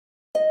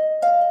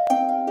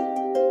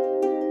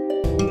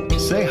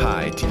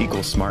guide to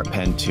Equil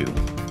Smartpen 2.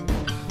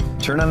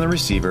 Turn on the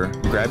receiver,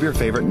 grab your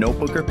favorite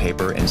notebook or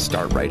paper, and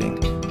start writing.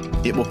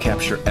 It will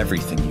capture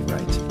everything you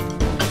write.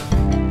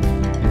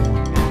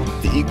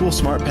 The Equil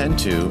Smartpen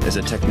 2 is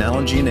a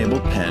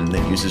technology-enabled pen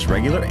that uses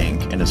regular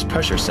ink and is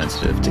pressure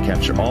sensitive to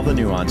capture all the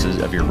nuances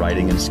of your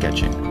writing and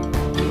sketching.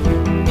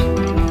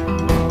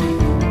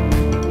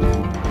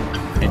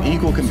 An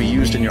Equil can be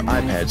used in your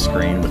iPad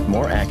screen with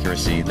more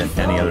accuracy than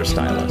any other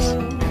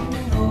stylus.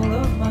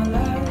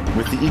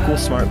 With the Equil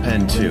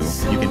Smartpen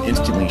 2, you can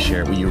instantly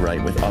share what you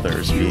write with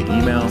others via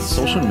email,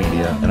 social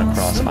media, and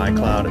across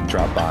iCloud,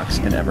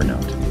 Dropbox, and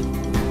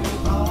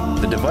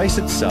Evernote. The device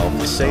itself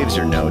saves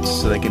your notes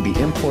so they can be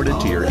imported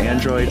to your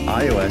Android,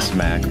 iOS,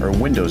 Mac, or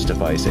Windows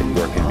device at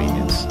your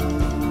convenience.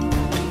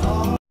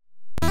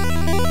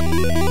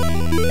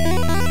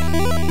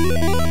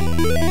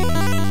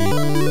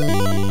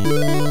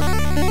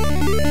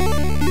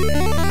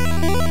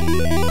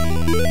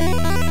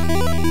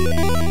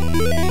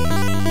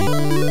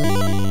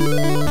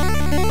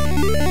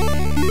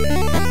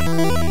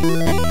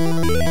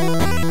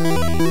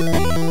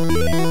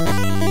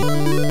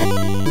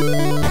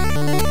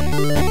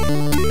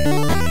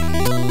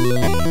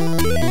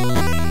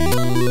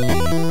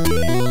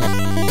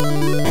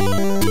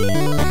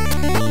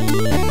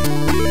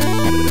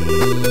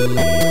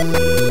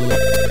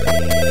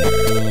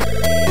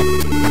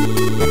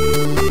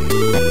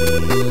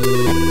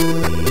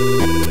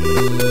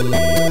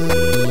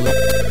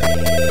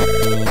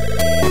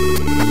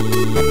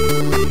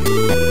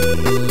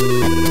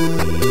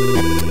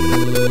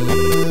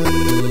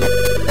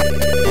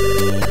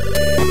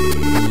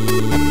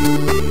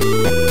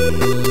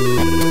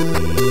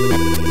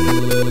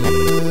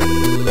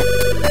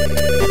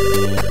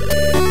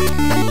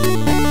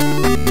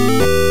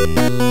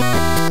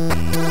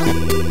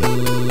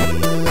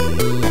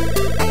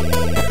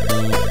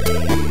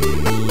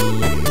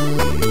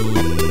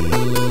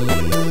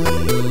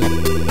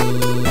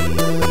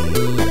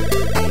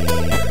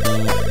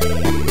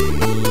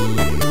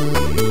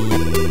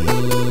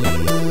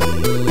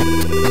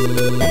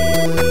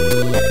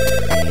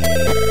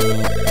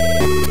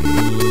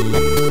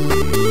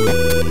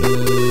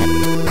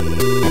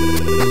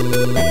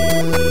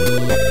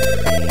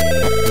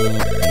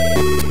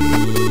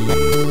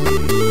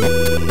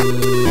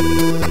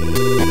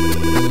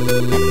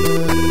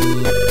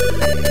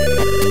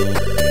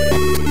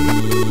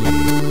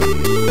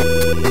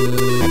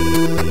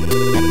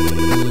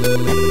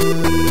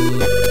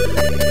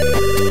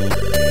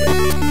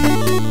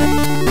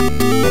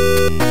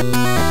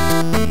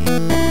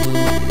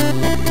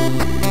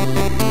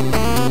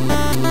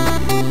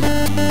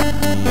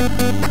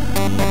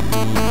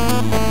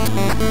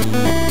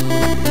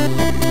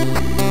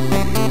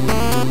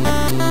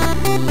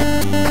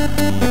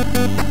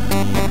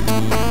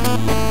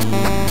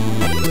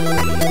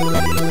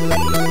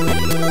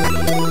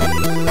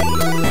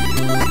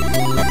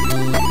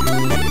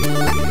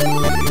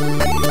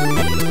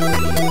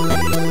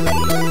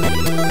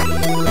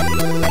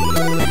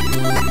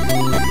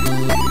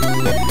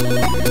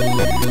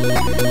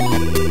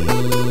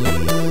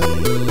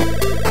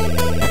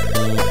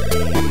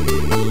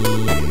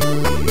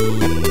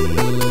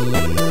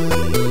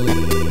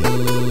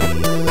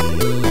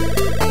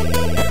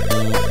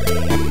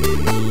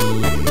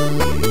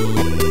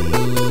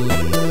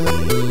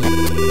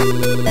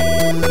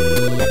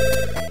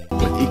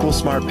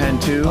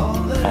 Smartpen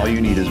 2, all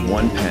you need is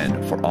one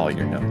pen for all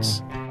your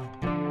notes.